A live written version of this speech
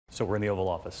So we're in the Oval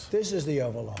Office. This is the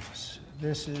Oval Office.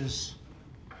 This is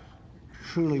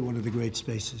truly one of the great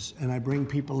spaces. And I bring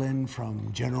people in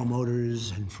from General Motors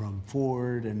and from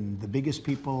Ford and the biggest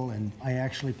people. And I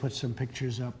actually put some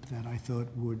pictures up that I thought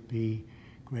would be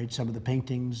great. Some of the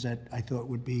paintings that I thought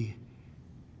would be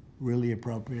really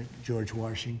appropriate. George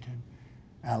Washington,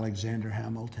 Alexander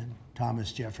Hamilton,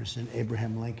 Thomas Jefferson,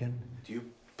 Abraham Lincoln. Do you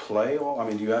play all,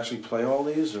 do you actually play all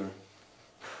these, or?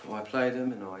 Well, I play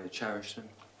them and I cherish them.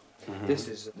 Mm-hmm. This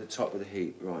is the top of the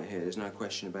heap right here. There's no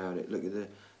question about it. Look at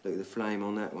the flame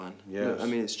on that one. Yes.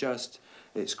 Look,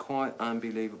 it's quite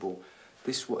unbelievable.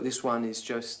 This one is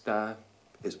just,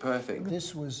 it's perfect.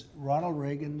 This was Ronald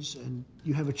Reagan's, and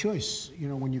you have a choice,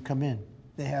 when you come in.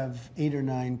 They have 8 or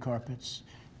 9 carpets.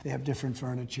 They have different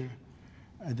furniture.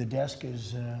 The desk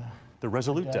is... The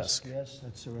Resolute desk. Yes,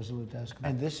 that's the Resolute desk.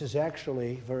 And this is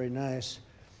actually very nice.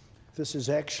 This is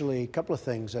actually a couple of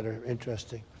things that are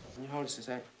interesting. Can you hold this a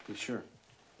sec? Sure.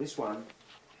 This one,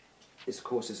 of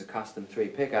course, is a custom 3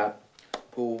 pickup.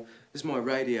 Paul, this is my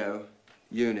radio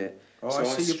unit. Oh, so I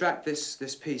see. strap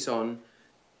this piece on,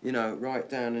 right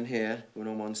down in here when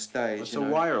I'm on stage. It's a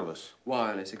wireless.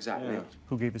 Wireless, exactly. Yeah.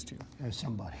 Who gave this to you?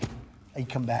 Somebody, a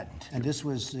combatant. And this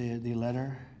was the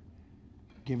letter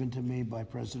given to me by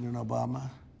President Obama.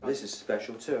 This is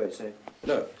special too.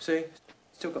 Look, see,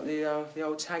 still got the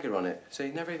old tagger on it. See,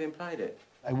 never even played it.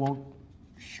 I won't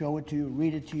show it to you,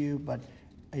 read it to you, but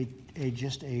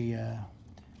just a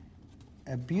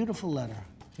beautiful letter.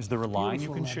 Is there a line you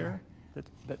Beautiful can letter. share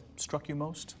that struck you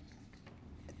most?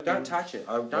 Don't touch it.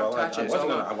 Don't touch it.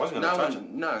 I wasn't going to touch it.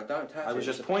 No, don't touch it. I was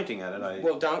just pointing at it.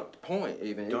 Well, don't point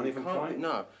even. Don't even point?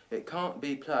 No, it can't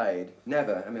be played.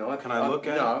 Never. Can I look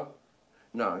at it?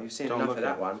 No, you've seen Don't enough look of at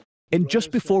that it. one. And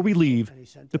just before we leave,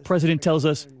 the president tells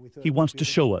us he wants to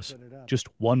show us just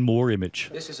one more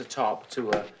image. This is a top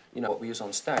to what we use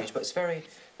on stage, but it's very,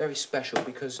 very special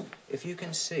because if you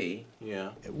can see.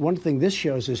 Yeah. One thing this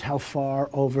shows is how far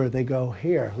over they go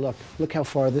here. Look how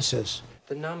far this is.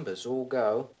 The numbers all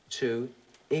go to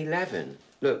 11.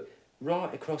 Look,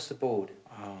 right across the board.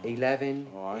 11,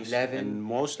 Oh, I see. 11, And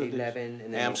most of 11, the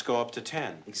and then amps go up to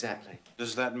 10. Exactly.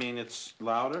 Does that mean it's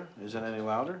louder? Is it any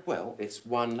louder? Well, it's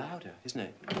 1 louder, isn't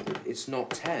it? It's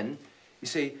not 10. You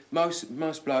see, most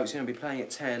blokes, be playing at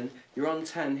 10. You're on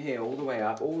 10 here, all the way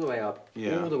up, all the way up,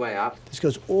 Yeah. all the way up. This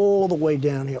goes all the way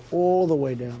down here, all the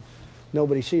way down.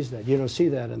 Nobody sees that. You don't see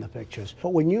that in the pictures. But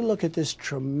when you look at this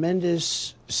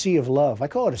tremendous sea of love, I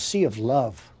call it a sea of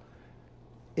love,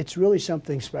 it's really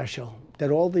something special that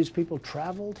all these people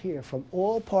traveled here from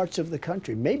all parts of the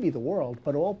country, maybe the world,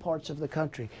 but all parts of the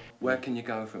country. Where can you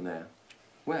go from there?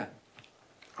 Where?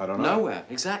 I don't know. Nowhere,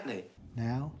 exactly.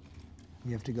 Now,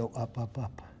 you have to go up, up,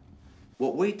 up.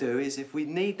 What we do is if we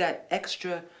need that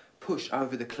extra push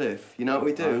over the cliff, you know what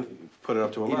we do? Put it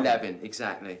up to 11. 11,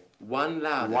 exactly. 1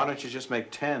 louder. Why don't you just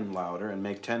make 10 louder and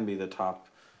make 10 be the top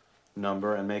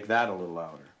number and make that a little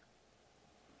louder?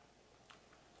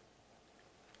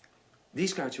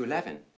 These go to 11.